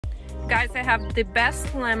Guys, I have the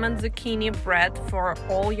best lemon zucchini bread for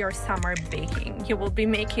all your summer baking. You will be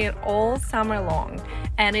making it all summer long,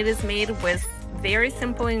 and it is made with very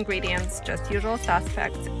simple ingredients, just usual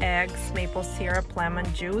suspects: eggs, maple syrup,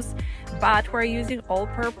 lemon juice, but we're using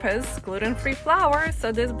all-purpose gluten-free flour,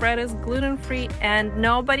 so this bread is gluten-free and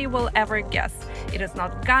nobody will ever guess. It is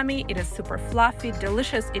not gummy, it is super fluffy,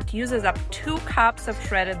 delicious. It uses up 2 cups of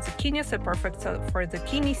shredded zucchini, so perfect for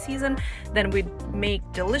zucchini season. Then we make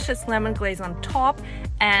delicious lemon glaze on top,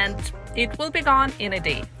 and it will be gone in a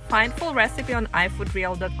day. Find full recipe on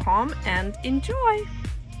iFoodReal.com and enjoy!